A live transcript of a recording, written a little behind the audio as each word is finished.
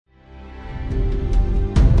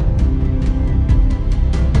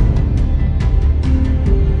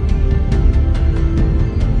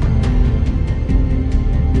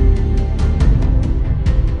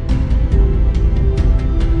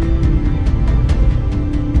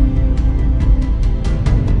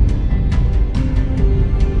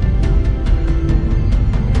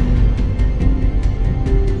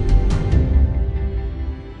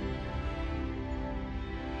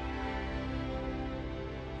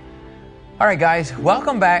All right, guys,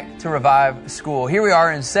 welcome back to Revive School. Here we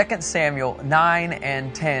are in 2 Samuel 9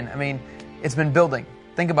 and 10. I mean, it's been building.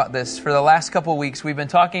 Think about this. For the last couple of weeks, we've been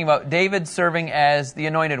talking about David serving as the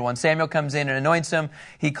anointed one. Samuel comes in and anoints him.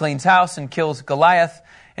 He cleans house and kills Goliath.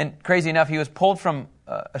 And crazy enough, he was pulled from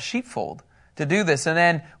a sheepfold to do this. And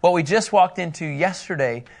then what we just walked into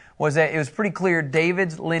yesterday was that it was pretty clear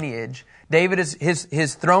David's lineage. David is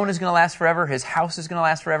his throne is going to last forever. His house is going to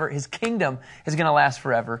last forever. His kingdom is going to last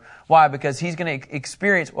forever. Why? Because he's going to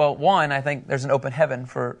experience, well, one, I think there's an open heaven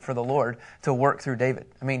for the Lord to work through David.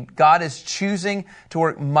 I mean, God is choosing to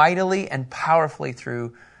work mightily and powerfully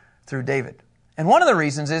through David. And one of the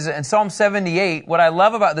reasons is in Psalm 78, what I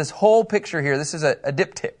love about this whole picture here, this is a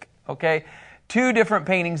diptych, okay? Two different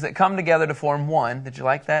paintings that come together to form one. Did you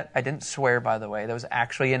like that? I didn't swear, by the way. That was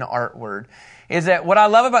actually an art word. Is that what I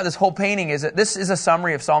love about this whole painting is that this is a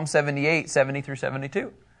summary of Psalm 78, 70 through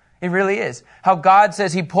 72. It really is. How God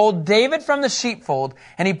says He pulled David from the sheepfold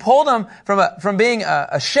and He pulled him from being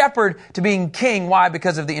a shepherd to being king. Why?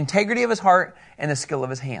 Because of the integrity of his heart and the skill of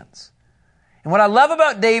his hands. And what I love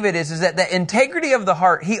about David is that the integrity of the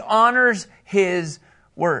heart, he honors his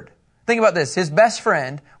word. Think about this. His best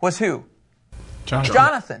friend was who?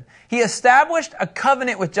 Jonathan. He established a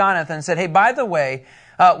covenant with Jonathan and said, hey, by the way,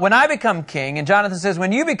 when I become king, and Jonathan says,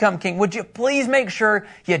 when you become king, would you please make sure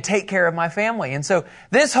you take care of my family? And so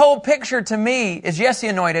this whole picture to me is, yes, the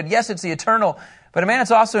anointed, yes, it's the eternal, but man,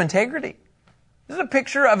 it's also integrity. This is a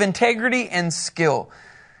picture of integrity and skill.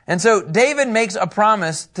 And so David makes a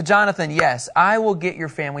promise to Jonathan, yes, I will get your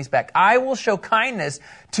families back. I will show kindness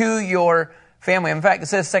to your family. In fact, it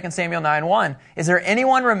says 2 Samuel 9:1, is there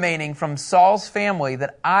anyone remaining from Saul's family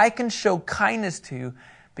that I can show kindness to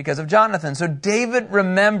because of Jonathan? So David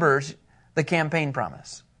remembers the campaign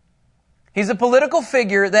promise. He's a political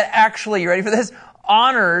figure that actually, you ready for this,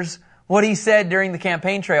 honors what he said during the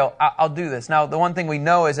campaign trail. I'll do this. Now, the one thing we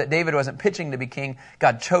know is that David wasn't pitching to be king.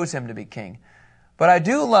 God chose him to be king. But I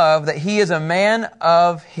do love that he is a man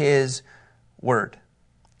of his word.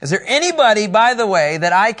 Is there anybody, by the way,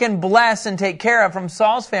 that I can bless and take care of from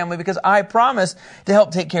Saul's family because I promised to help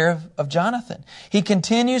take care of Jonathan? He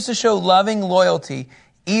continues to show loving loyalty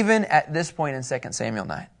even at this point in 2 Samuel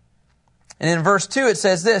 9. And in verse 2 it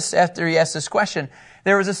says this, after he asked this question,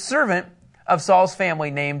 there was a servant of Saul's family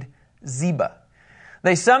named Ziba.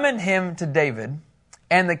 They summoned him to David,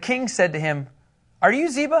 and the king said to him, are you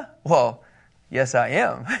Ziba? Well, yes, I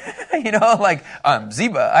am. I'm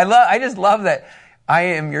Ziba. I just love that. I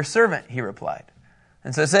am your servant, he replied.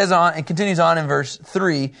 And so it says on, and continues on in verse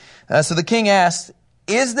 3. So the king asked,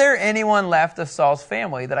 is there anyone left of Saul's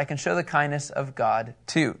family that I can show the kindness of God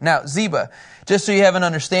to? Now, Ziba, just so you have an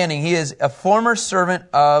understanding, he is a former servant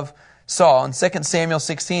of Saul. In 2 Samuel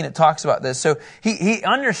 16, it talks about this. So he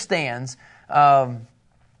understands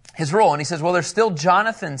his role. And he says, well, there's still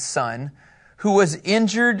Jonathan's son who was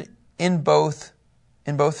injured in both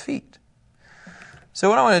feet. So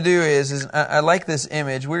what I want to do is I like this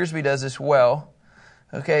image. Wiersbe does this well.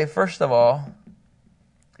 Okay, first of all,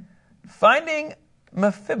 finding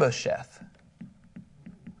Mephibosheth.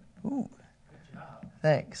 Ooh, good job.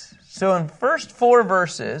 Thanks. So in first 4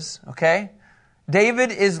 verses, okay,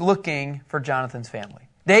 David is looking for Jonathan's family.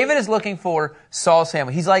 David is looking for Saul's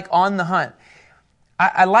family. He's like on the hunt.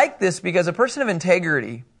 I like this because a person of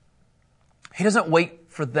integrity, he doesn't wait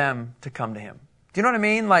for them to come to him. Do you know what I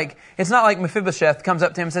mean? Like, it's not like Mephibosheth comes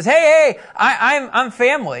up to him and says, hey, I'm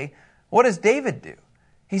family. What does David do?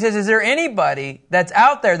 He says, is there anybody that's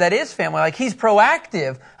out there that is family? Like, he's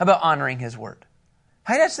proactive about honoring his word.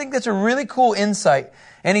 I just think that's a really cool insight.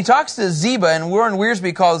 And he talks to Ziba, and Warren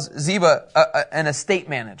Wiersbe calls Ziba an estate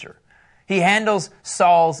manager. He handles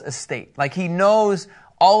Saul's estate. Like, he knows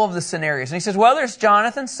all of the scenarios. And he says, well, there's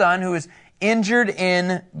Jonathan's son who is injured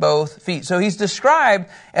in both feet. So he's described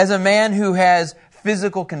as a man who has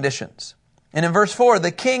physical conditions. And in verse 4, the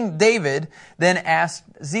king David then asked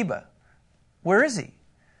Ziba, where is he?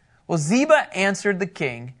 Well, Ziba answered the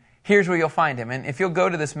king, here's where you'll find him. And if you'll go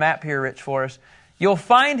to this map here, Rich, for us, you'll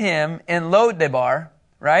find him in Lodebar,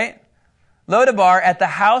 right? Lodebar at the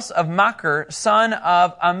house of Machir, son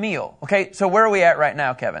of Amiel. Okay, so where are we at right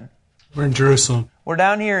now, Kevin? We're in Jerusalem. We're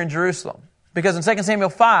down here in Jerusalem. Because in 2 Samuel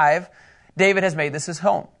 5, David has made this his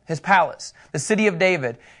home, his palace, the city of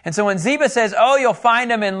David. And so when Ziba says, oh, you'll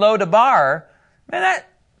find him in Lo-debar, man,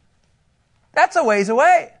 that's a ways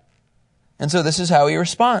away. And so this is how he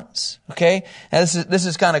responds, okay? Now this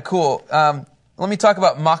is kind of cool. Let me talk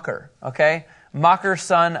about Machir, okay? Machir,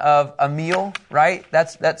 son of Amiel, right?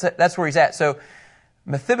 That's where he's at. So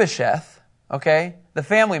Mephibosheth, okay, the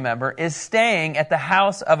family member, is staying at the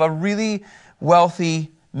house of a really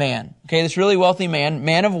wealthy man. Okay, this really wealthy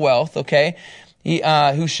man of wealth, okay,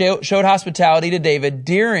 who showed hospitality to David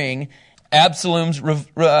during Absalom's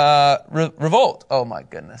revolt. Oh my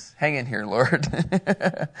goodness. Hang in here, Lord.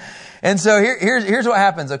 And so here's what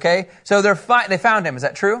happens, okay? So they found him. Is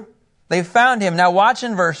that true? They found him. Now watch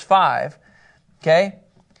in verse 5, okay?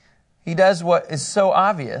 He does what is so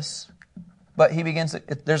obvious, but he begins,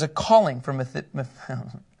 there's a calling from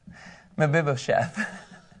Mephibosheth.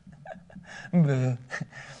 Kevin?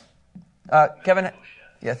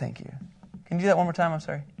 Yeah, thank you. Can you do that one more time? I'm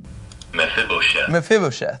sorry.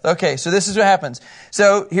 Mephibosheth. Okay, so this is what happens.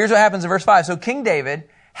 So here's what happens in verse 5. So King David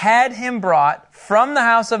had him brought from the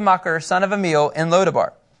house of Machir, son of Amiel, in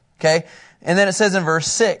Lo-debar. Okay? And then it says in verse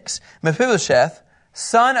 6, Mephibosheth,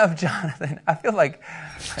 son of Jonathan. I feel like...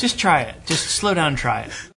 Just try it. Just slow down and try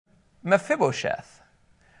it. Mephibosheth,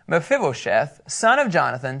 son of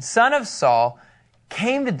Jonathan, son of Saul,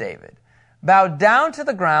 came to David, bowed down to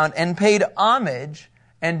the ground, and paid homage.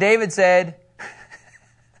 And David said,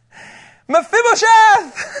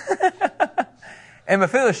 Mephibosheth! And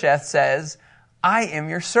Mephibosheth says, I am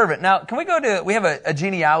your servant. Now, can we we have a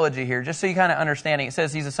genealogy here, just so you kind of understanding. It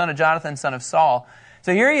says he's the son of Jonathan, son of Saul.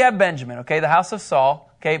 So here you have Benjamin, okay, the house of Saul,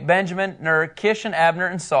 okay, Benjamin, Ner, Kish, and Abner,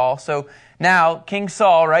 and Saul. So now, King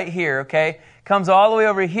Saul right here, okay, comes all the way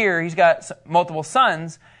over here. He's got multiple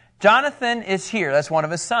sons. Jonathan is here. That's one of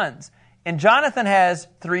his sons. And Jonathan has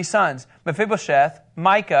 3 sons, Mephibosheth,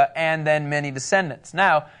 Micah, and then many descendants.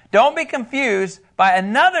 Now, don't be confused by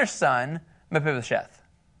another son, Mephibosheth.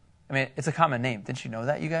 I mean, it's a common name. Didn't you know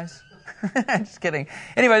that, you guys? Just kidding.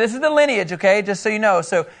 Anyway, this is the lineage, okay, just so you know.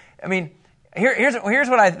 So, I mean, here's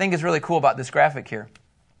what I think is really cool about this graphic here.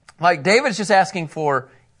 Like, David's just asking for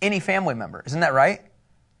any family member. Isn't that right?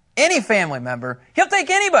 Any family member. He'll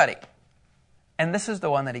take anybody. And this is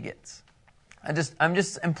the one that he gets. I'm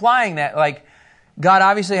just implying that, like, God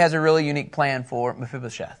obviously has a really unique plan for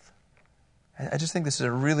Mephibosheth. I just think this is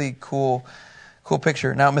a really cool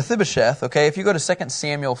picture. Now, Mephibosheth, okay, if you go to 2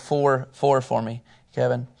 Samuel 4:4 for me,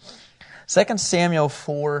 Kevin. 2 Samuel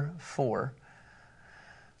 4:4.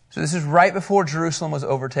 So this is right before Jerusalem was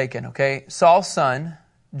overtaken, okay? Saul's son,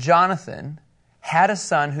 Jonathan, had a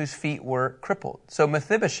son whose feet were crippled. So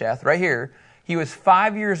Mephibosheth, right here, he was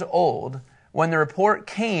 5 years old when the report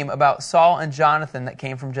came about Saul and Jonathan that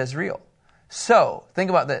came from Jezreel. So, think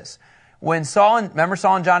about this. When Saul and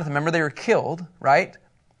Jonathan, remember they were killed, right?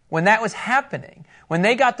 When that was happening, when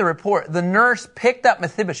they got the report, the nurse picked up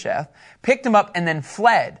Mephibosheth, picked him up, and then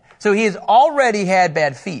fled. So he has already had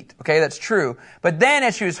bad feet. Okay, that's true. But then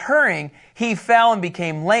as she was hurrying, he fell and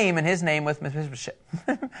became lame, and his name was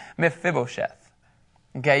Mephibosheth.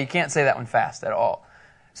 Okay, you can't say that one fast at all.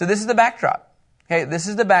 So this is the backdrop. Okay, this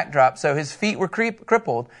is the backdrop. So his feet were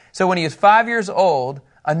crippled. So when he was 5 years old,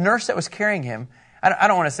 a nurse that was carrying him, I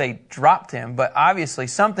don't want to say dropped him, but obviously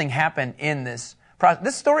something happened in this process.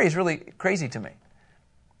 This story is really crazy to me.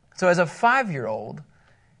 So as a 5-year-old,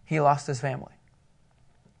 he lost his family.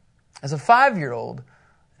 As a 5-year-old,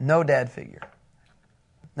 no dad figure.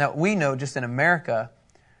 Now, we know just in America,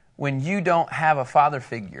 when you don't have a father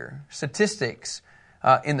figure, statistics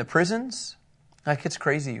in the prisons, like it's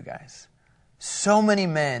crazy, you guys. So many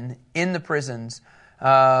men in the prisons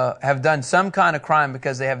have done some kind of crime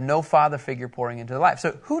because they have no father figure pouring into their life.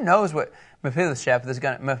 So who knows what Mephibosheth is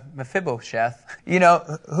going to,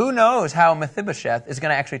 who knows how Mephibosheth is going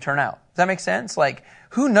to actually turn out? Does that make sense? Like,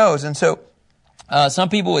 who knows? And so some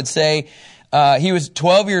people would say he was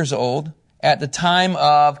 12 years old at the time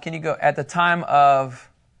of,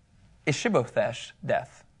 Ishbosheth's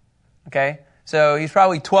death. Okay? So he's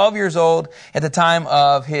probably 12 years old at the time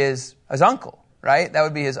of his uncle, right? That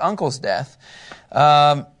would be his uncle's death.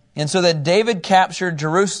 And so that David captured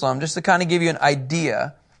Jerusalem, just to kind of give you an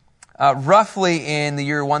idea, roughly in the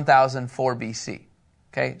year 1004 BC.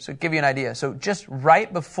 Okay, so to give you an idea. So just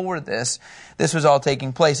right before this was all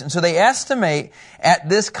taking place. And so they estimate at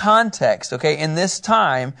this context, okay, in this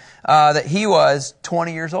time, that he was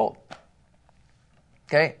 20 years old.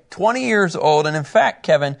 Okay, 20 years old. And in fact,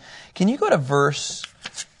 Kevin, can you go to verse...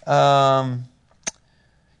 will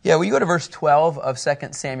you go to verse 12 of 2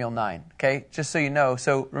 Samuel 9, okay? Just so you know.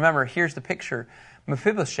 So remember, here's the picture.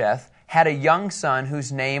 Mephibosheth had a young son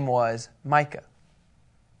whose name was Micah.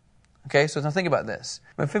 Okay, so now think about this.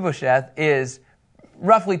 Mephibosheth is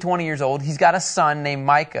roughly 20 years old. He's got a son named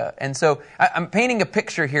Micah. And so I'm painting a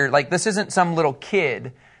picture here. Like, this isn't some little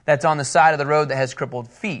kid that's on the side of the road that has crippled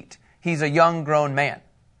feet. He's a young grown man.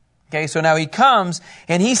 Okay, so now he comes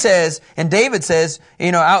and he says, and David says,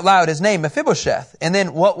 out loud his name, Mephibosheth. And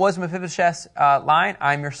then what was Mephibosheth's line?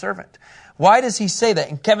 I'm your servant. Why does he say that?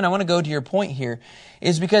 And Kevin, I want to go to your point here,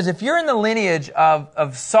 is because if you're in the lineage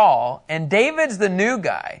of Saul and David's the new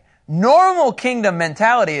guy, normal kingdom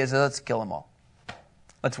mentality is, let's kill them all.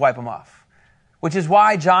 Let's wipe them off. Which is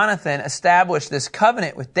why Jonathan established this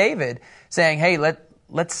covenant with David saying, hey,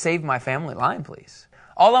 let's save my family line, please.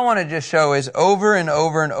 All I want to just show is over and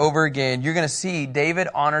over and over again, you're going to see David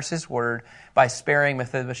honors his word by sparing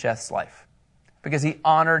Mephibosheth's life. Because he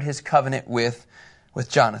honored his covenant with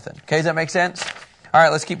Jonathan. Okay, does that make sense? All right,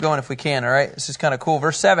 let's keep going if we can, all right? This is kind of cool.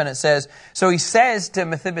 Verse 7, it says, so he says to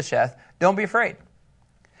Mephibosheth, don't be afraid.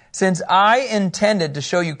 Since I intended to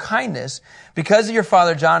show you kindness because of your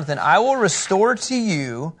father Jonathan, I will restore to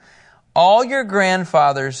you all your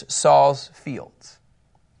grandfather's Saul's fields,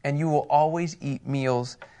 and you will always eat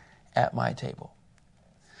meals at my table.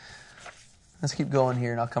 Let's keep going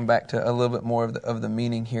here, and I'll come back to a little bit more of the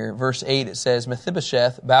meaning here. Verse 8, it says,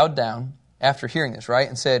 Mephibosheth bowed down after hearing this, right,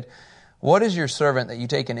 and said, what is your servant that you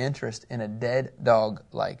take an interest in a dead dog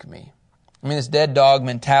like me? I mean, this dead dog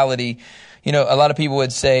mentality, a lot of people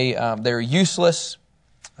would say they're useless,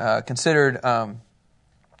 considered,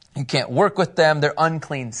 you can't work with them, they're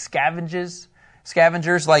unclean scavengers.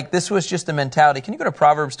 Like, this was just a mentality. Can you go to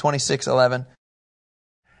Proverbs 26:11?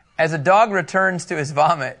 As a dog returns to its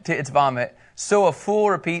vomit, so a fool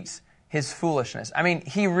repeats his foolishness. I mean,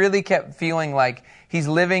 he really kept feeling like he's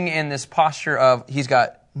living in this posture of he's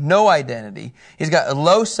got no identity. He's got a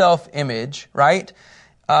low self-image, right?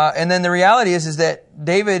 And then the reality is that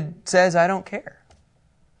David says, I don't care.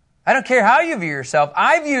 I don't care how you view yourself.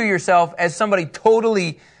 I view yourself as somebody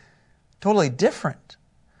totally different.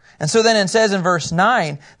 And so then it says in verse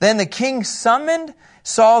 9, then the king summoned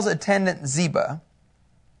Saul's attendant Ziba.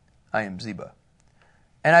 I am Ziba.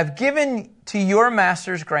 And I've given to your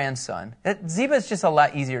master's grandson. Ziba is just a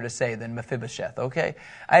lot easier to say than Mephibosheth, okay?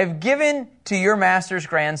 I have given to your master's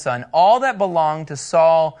grandson all that belonged to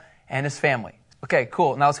Saul and his family. Okay,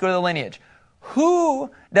 cool. Now let's go to the lineage. Who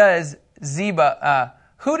does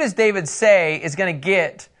David say is going to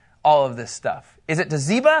get all of this stuff? Is it to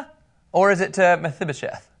Ziba or is it to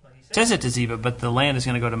Mephibosheth? It says it to Ziba, but the land is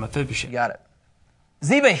going to go to Mephibosheth. You got it.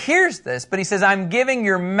 Ziba hears this, but he says, I'm giving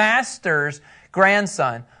your master's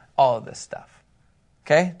grandson all of this stuff.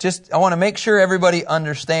 Okay? I want to make sure everybody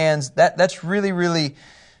understands that. That's really, really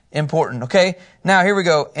important. Okay? Now, here we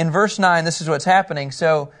go. In verse 9, this is what's happening.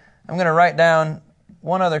 So, I'm going to write down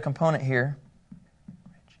one other component here.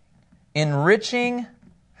 Enriching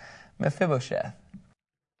Mephibosheth.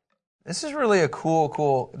 This is really a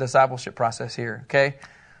cool discipleship process here, okay?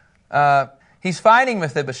 He's fighting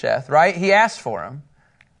Mephibosheth, right? He asked for him.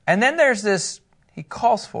 And then there's this, he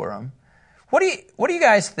calls for him. What do you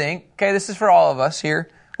guys think? Okay, this is for all of us here.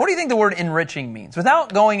 What do you think the word enriching means?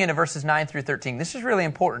 Without going into verses 9 through 13, this is really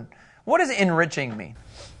important. What does enriching mean?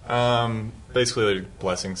 Basically like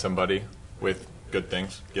blessing somebody with good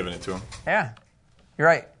things, giving it to them. Yeah, you're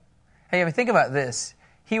right. Hey, I mean, think about this.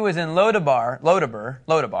 He was in Lodabar.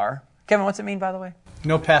 Kevin, what's it mean, by the way?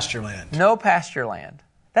 No pasture land. No pasture land.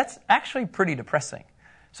 That's actually pretty depressing.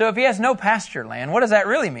 So if he has no pasture land, what does that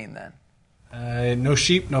really mean then? No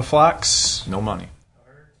sheep, no flocks. No money.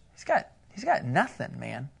 He's got nothing,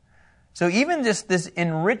 man. So even just this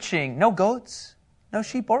enriching, no goats, no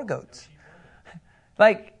sheep or goats.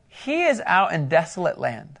 Like, he is out in desolate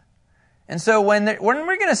land. And so when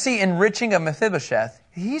we're going to see enriching of Mephibosheth,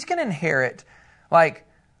 he's going to inherit like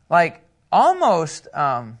almost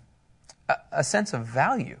a sense of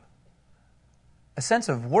value, a sense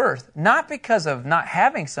of worth, not because of not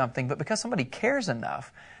having something, but because somebody cares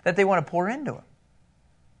enough that they want to pour into him.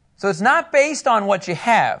 So it's not based on what you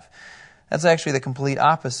have. That's actually the complete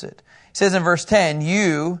opposite. He says in verse 10,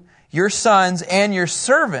 you, your sons, and your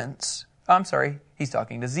servants, he's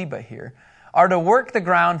talking to Ziba here, are to work the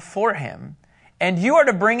ground for him, and you are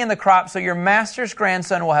to bring in the crop so your master's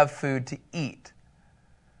grandson will have food to eat.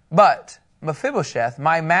 But Mephibosheth,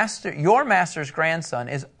 your master's grandson,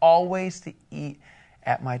 is always to eat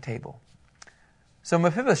at my table. So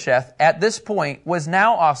Mephibosheth, at this point, was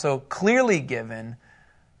now also clearly given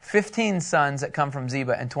 15 sons that come from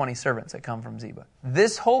Ziba and 20 servants that come from Ziba.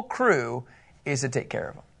 This whole crew is to take care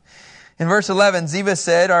of him. In verse 11, Ziba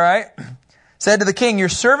said to the king, your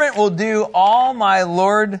servant will do all my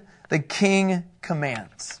lord the king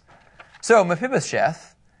commands. So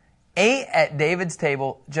Mephibosheth ate at David's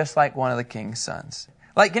table just like one of the king's sons.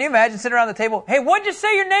 Like, can you imagine sitting around the table? Hey, what'd you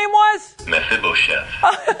say your name was? Mephibosheth.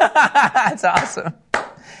 That's awesome.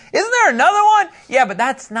 Isn't there another one? Yeah, but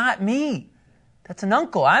that's not me. That's an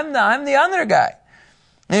uncle. I'm the other guy.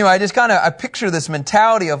 Anyway, I picture this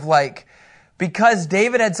mentality of like, because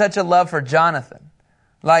David had such a love for Jonathan.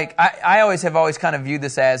 Like, I always kind of viewed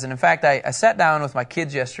this as, and in fact, I sat down with my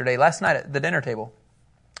kids last night at the dinner table.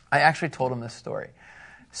 I actually told them this story.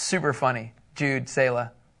 Super funny. Jude,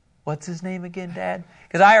 Selah. What's his name again, Dad?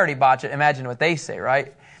 Because I already botch it. Imagine what they say,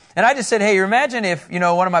 right? And I just said, hey, imagine if,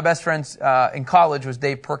 one of my best friends in college was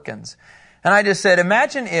Dave Perkins. And I just said,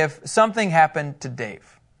 imagine if something happened to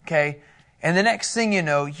Dave, okay? And the next thing you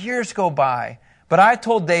know, years go by, but I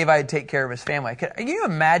told Dave I'd take care of his family. Can you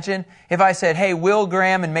imagine if I said, hey, Will,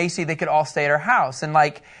 Graham, and Macy, they could all stay at our house? And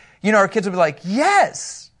like, our kids would be like,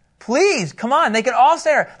 yes, please, come on, they could all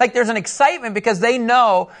stay there. Like, there's an excitement because they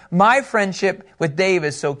know my friendship with Dave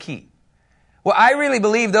is so key. Well, I really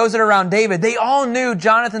believe those that are around David, they all knew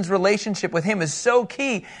Jonathan's relationship with him is so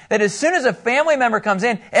key that as soon as a family member comes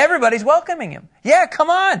in, everybody's welcoming him. Yeah,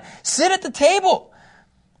 come on, sit at the table.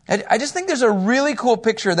 I just think there's a really cool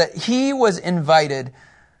picture that he was invited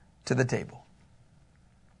to the table.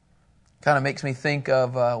 Kind of makes me think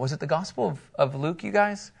of, was it the Gospel of Luke, you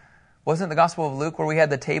guys? Wasn't it the Gospel of Luke where we had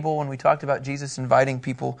the table when we talked about Jesus inviting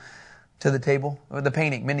people to the table? Or the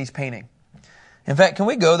painting, Mindy's painting. In fact, can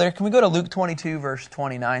we go there? Can we go to Luke 22, verse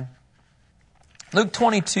 29? Luke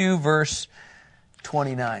 22, verse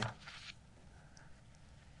 29.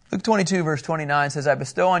 Luke 22, verse 29 says, I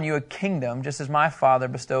bestow on you a kingdom, just as my Father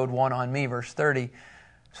bestowed one on me, verse 30,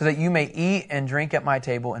 so that you may eat and drink at my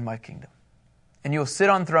table in my kingdom. And you will sit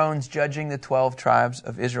on thrones judging the 12 tribes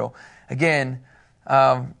of Israel. Again,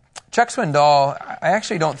 Chuck Swindoll, I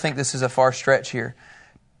actually don't think this is a far stretch here.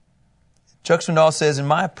 Chuck Swindoll says, in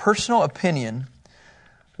my personal opinion,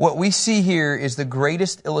 what we see here is the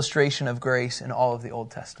greatest illustration of grace in all of the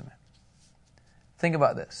Old Testament. Think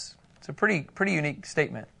about this. It's a pretty unique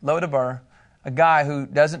statement. Lo-debar, a guy who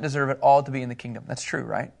doesn't deserve at all to be in the kingdom. That's true,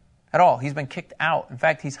 right? At all. He's been kicked out. In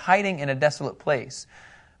fact, he's hiding in a desolate place.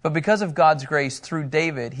 But because of God's grace through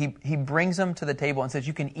David, he brings him to the table and says,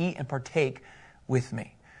 you can eat and partake with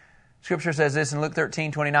me. Scripture says this in Luke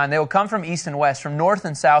 13:29. They will come from east and west, from north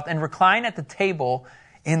and south, and recline at the table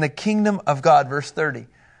in the kingdom of God. Verse 30 it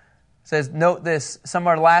says, note this, some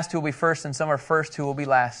are last who will be first, and some are first who will be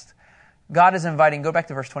last. God is inviting, go back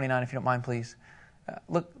to verse 29 if you don't mind, please.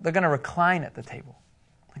 Look, they're going to recline at the table.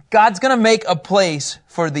 God's going to make a place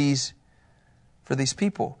for these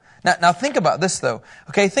people. Now think about this though.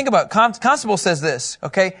 Okay, think about, Constable says this,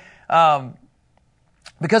 okay,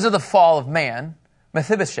 because of the fall of man,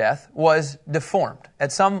 Mephibosheth was deformed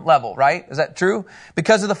at some level, right? Is that true?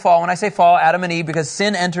 Because of the fall. When I say fall, Adam and Eve, because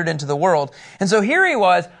sin entered into the world. And so here he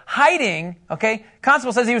was hiding, okay?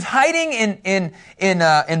 Constable says he was hiding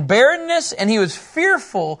in barrenness, and he was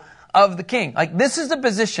fearful of the king. Like, this is the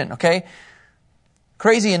position, okay?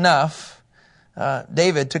 Crazy enough,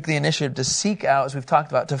 David took the initiative to seek out, as we've talked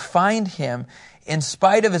about, to find him in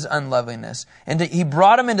spite of his unloveliness. And he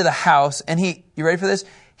brought him into the house, and you ready for this?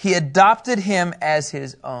 He adopted him as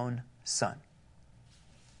his own son.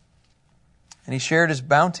 And he shared his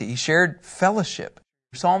bounty. He shared fellowship.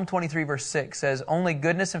 Psalm 23 verse 6 says, only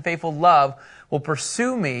goodness and faithful love will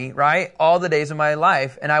pursue me, right, all the days of my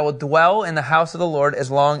life, and I will dwell in the house of the Lord as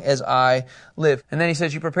long as I live. And then he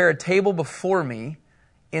says, you prepare a table before me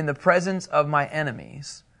in the presence of my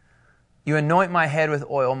enemies. You anoint my head with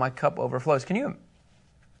oil, my cup overflows. Can you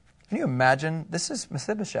imagine? This is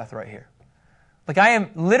Mephibosheth right here. Like, I am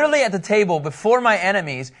literally at the table before my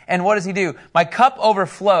enemies, and what does he do? My cup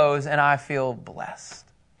overflows, and I feel blessed.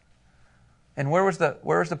 And where was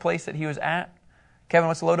the place that he was at? Kevin,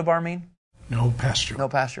 what's lo-debar mean? No pasture. No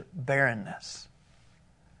pasture. Barrenness.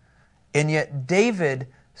 And yet David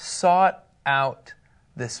sought out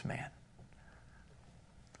this man.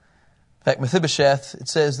 In fact, Mephibosheth, it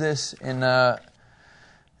says this in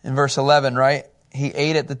verse 11, right? He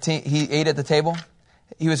ate at the table.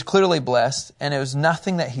 He was clearly blessed, and it was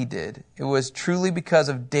nothing that he did. It was truly because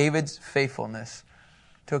of David's faithfulness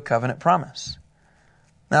to a covenant promise.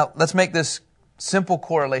 Now, let's make this simple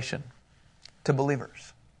correlation to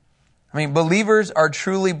believers. I mean, believers are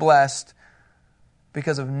truly blessed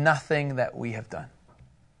because of nothing that we have done.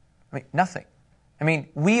 I mean, nothing. I mean,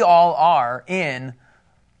 we all are in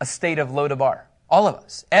a state of lo-debar. All of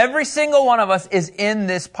us. Every single one of us is in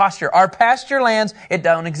this posture. Our pasture lands, it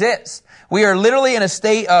don't exist. We are literally in a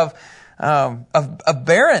state of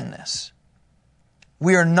barrenness.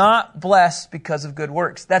 We are not blessed because of good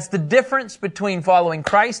works. That's the difference between following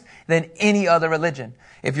Christ than any other religion.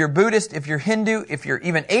 If you're Buddhist, if you're Hindu, if you're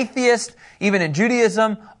even atheist, even in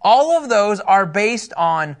Judaism, all of those are based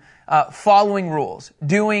on following rules,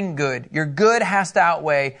 doing good. Your good has to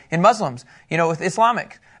outweigh, in Muslims, with Islam,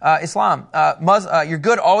 your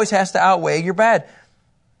good always has to outweigh your bad.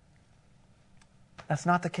 That's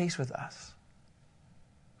not the case with us.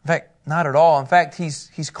 In fact, not at all. In fact,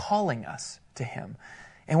 He's calling us to Him.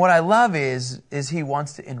 And what I love is He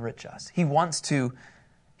wants to enrich us. He wants to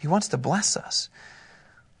bless us.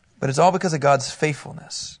 But it's all because of God's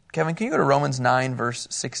faithfulness. Kevin, can you go to Romans 9, verse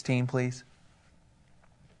 16, please?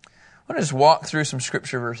 I want to just walk through some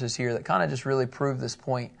scripture verses here that kind of just really prove this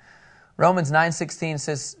point. Romans 9:16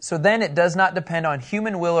 says, "So then it does not depend on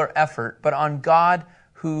human will or effort, but on God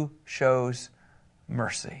who shows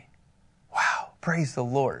mercy." Wow, praise the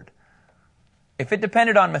Lord. If it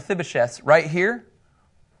depended on Mephibosheth right here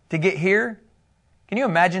to get here, can you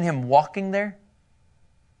imagine him walking there?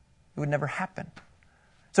 It would never happen.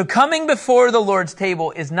 So coming before the Lord's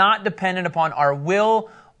table is not dependent upon our will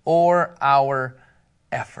or our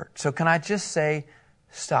effort. So can I just say,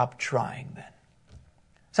 stop trying then.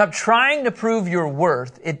 Stop trying to prove your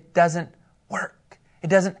worth. It doesn't work. It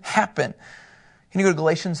doesn't happen. Can you go to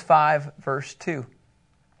Galatians 5, verse 2?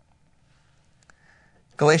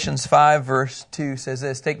 Galatians 5, verse 2 says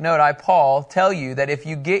this, "Take note, I, Paul, tell you that if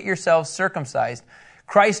you get yourselves circumcised,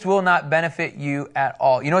 Christ will not benefit you at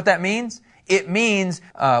all." You know what that means? It means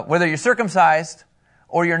whether you're circumcised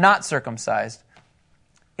or you're not circumcised,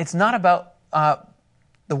 it's not about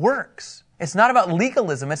the works. It's not about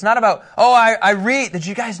legalism. It's not about, I read. Did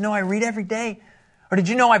you guys know I read every day? Or did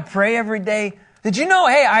you know I pray every day? Did you know,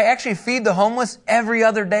 hey, I actually feed the homeless every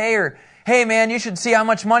other day? Or, hey, man, you should see how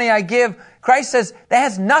much money I give. Christ says that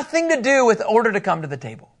has nothing to do with order to come to the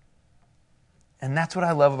table. And that's what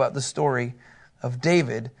I love about the story of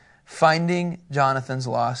David finding Jonathan's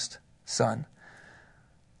lost son.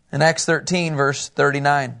 In Acts 13, verse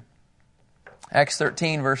 39. Acts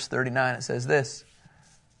 13, verse 39, it says this,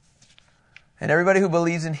 "And everybody who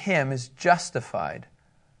believes in Him is justified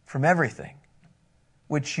from everything,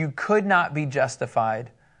 which you could not be justified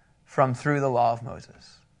from through the law of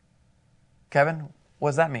Moses." Kevin, what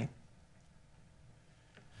does that mean?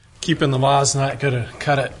 Keeping the law is not going to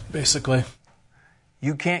cut it, basically.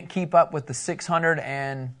 You can't keep up with the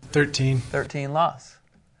 613 laws.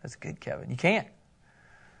 That's good, Kevin. You can't.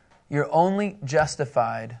 You're only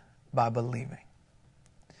justified by believing.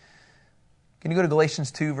 Can you go to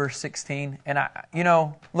Galatians 2, verse 16? And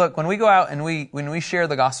look, when we go out and when we share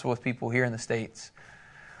the gospel with people here in the States,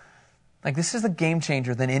 this is a game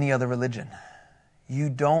changer than any other religion. You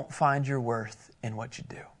don't find your worth in what you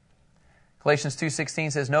do. Galatians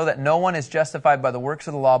 2:16 says, "Know that no one is justified by the works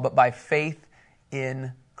of the law, but by faith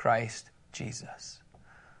in Christ Jesus."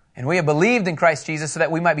 And we have believed in Christ Jesus so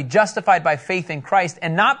that we might be justified by faith in Christ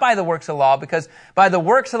and not by the works of the law, because by the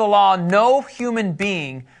works of the law, no human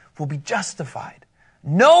being will be justified.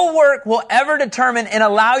 No work will ever determine and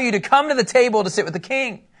allow you to come to the table to sit with the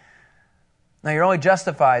King. Now, you're only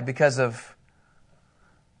justified because of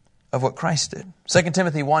what Christ did. 2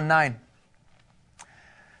 Timothy 1:9.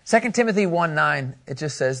 2 Timothy 1:9, it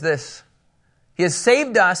just says this, "He has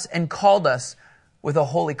saved us and called us with a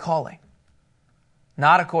holy calling,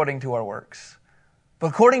 not according to our works, but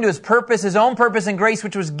according to His purpose, His own purpose and grace,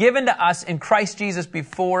 which was given to us in Christ Jesus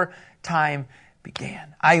before time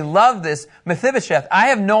began." I love this. Mephibosheth, I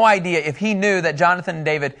have no idea if he knew that Jonathan and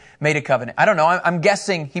David made a covenant. I don't know. I'm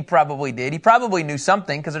guessing he probably did. He probably knew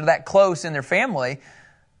something because they're that close in their family.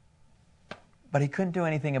 But he couldn't do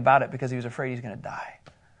anything about it because he was afraid he's going to die.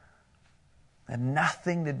 It had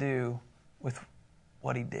nothing to do with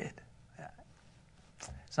what he did.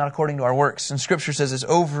 It's not according to our works. And Scripture says this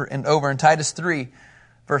over and over in Titus 3,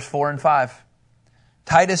 verse 4 and 5.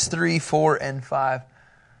 Titus 3, 4 and 5.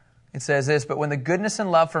 It says this, "But when the goodness and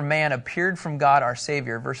love for man appeared from God our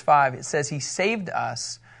Savior," verse 5, it says, "He saved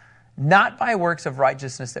us not by works of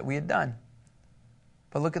righteousness that we had done."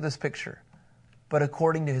 But look at this picture. "But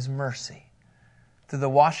according to His mercy, through the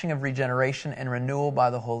washing of regeneration and renewal by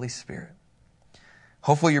the Holy Spirit."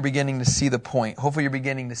 Hopefully you're beginning to see the point. Hopefully you're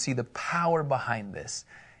beginning to see the power behind this.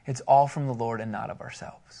 It's all from the Lord and not of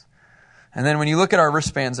ourselves. And then when you look at our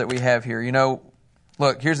wristbands that we have here,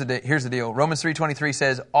 look, here's the deal. Romans 3:23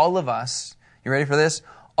 says, all of us, you ready for this?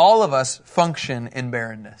 All of us function in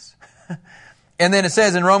barrenness. And then it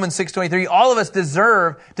says in Romans 6:23, all of us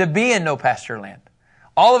deserve to be in no pasture land.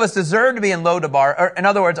 All of us deserve to be in Lodabar. Or in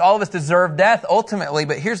other words, all of us deserve death ultimately.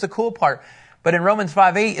 But here's the cool part. But in Romans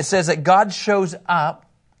 5:8, it says that God shows up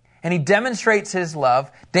and he demonstrates his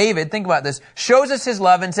love. David, think about this, shows us his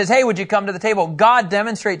love and says, hey, would you come to the table? God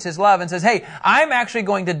demonstrates his love and says, hey, I'm actually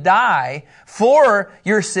going to die for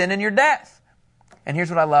your sin and your death. And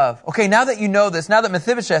here's what I love. Okay, now that you know this, now that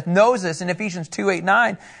Mephibosheth knows this in Ephesians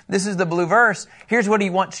 2:8-9, this is the blue verse. Here's what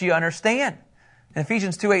he wants you to understand. In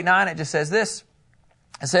Ephesians 2:8-9, it just says this.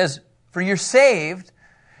 It says, for you're saved,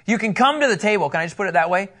 you can come to the table. Can I just put it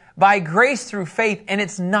that way? By grace through faith, and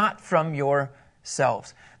it's not from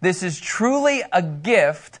yourselves. This is truly a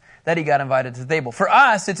gift that he got invited to the table. For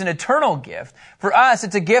us, it's an eternal gift. For us,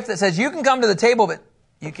 it's a gift that says you can come to the table, but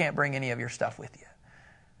you can't bring any of your stuff with you.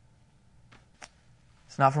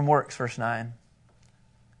 It's not from works, verse 9,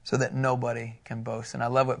 so that nobody can boast. And I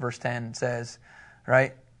love what verse 10 says,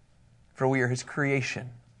 right? For we are his creation,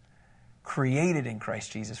 created in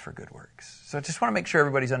Christ Jesus for good works. So I just want to make sure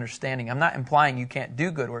everybody's understanding. I'm not implying you can't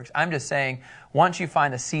do good works. I'm just saying once you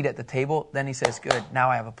find a seat at the table, then he says, good,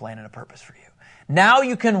 now I have a plan and a purpose for you. Now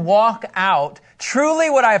you can walk out truly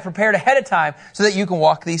what I have prepared ahead of time so that you can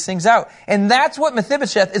walk these things out. And that's what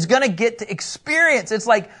Mephibosheth is going to get to experience. It's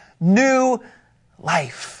like new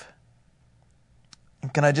life.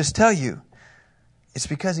 And can I just tell you, it's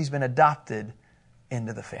because he's been adopted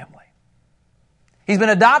into the family. He's been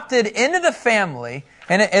adopted into the family.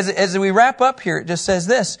 And as we wrap up here, it just says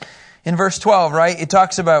this in verse 12, right? We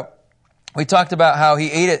talked about how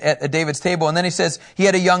he ate at David's table. And then he says he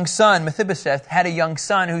had a young son. Mephibosheth had a young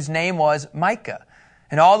son whose name was Micah.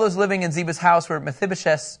 And all those living in Ziba's house were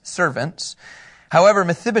Mephibosheth's servants. However,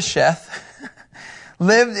 Mephibosheth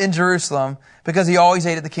lived in Jerusalem because he always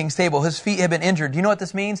ate at the king's table. His feet had been injured. Do you know what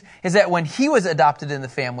this means? Is that when he was adopted in the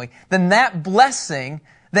family, then that blessing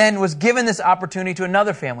then was given this opportunity to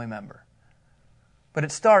another family member. But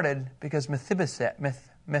it started because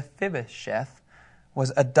Mephibosheth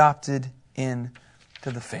was adopted into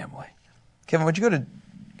the family. Kevin, can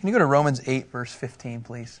you go to Romans 8, verse 15,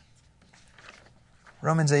 please?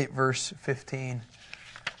 Romans 8, verse 15.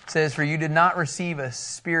 It says, for you did not receive a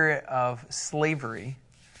spirit of slavery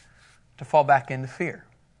to fall back into fear.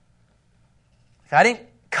 I didn't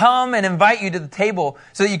come and invite you to the table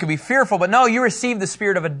so that you could be fearful, but no, you received the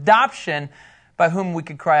spirit of adoption by whom we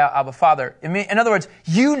could cry out, Abba, Father. In other words,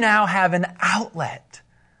 you now have an outlet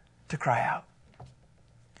to cry out.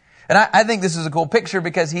 And I think this is a cool picture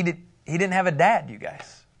because he didn't have a dad, you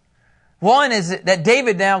guys. One is that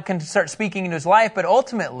David now can start speaking into his life, but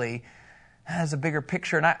ultimately has a bigger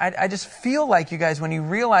picture. And I just feel like, you guys, when you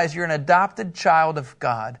realize you're an adopted child of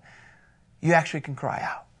God, you actually can cry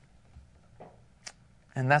out.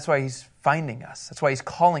 And that's why he's finding us. That's why he's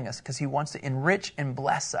calling us, because he wants to enrich and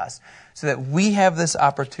bless us so that we have this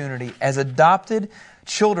opportunity as adopted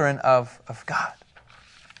children of God.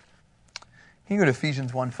 Can you go to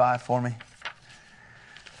Ephesians 1:5 for me?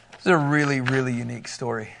 This is a really, really unique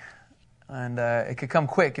story. And it could come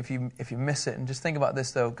quick if you miss it. And just think about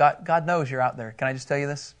this, though. God knows you're out there. Can I just tell you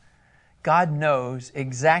this? God knows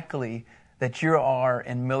exactly that you are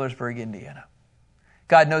in Millersburg, Indiana.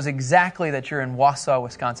 God knows exactly that you're in Wausau,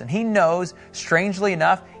 Wisconsin. He knows, strangely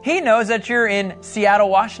enough, He knows that you're in Seattle,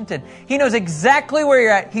 Washington. He knows exactly where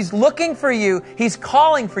you're at. He's looking for you. He's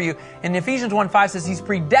calling for you. And Ephesians 1:5 says He's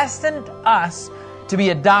predestined us to be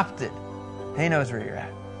adopted. He knows where you're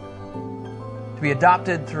at. To be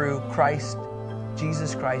adopted through Christ,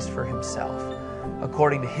 Jesus Christ for Himself,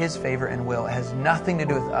 according to His favor and will. It has nothing to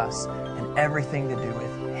do with us and everything to do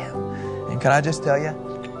with Him. And can I just tell you,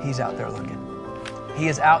 He's out there looking. He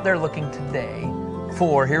is out there looking today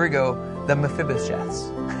for, here we go, the Mephibosheths.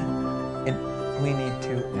 And we need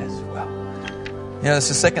to as well. You know, this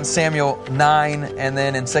is 2 Samuel 9, and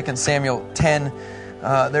then in 2 Samuel 10,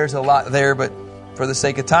 there's a lot there, but for the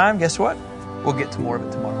sake of time, guess what? We'll get to more of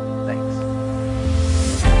it tomorrow.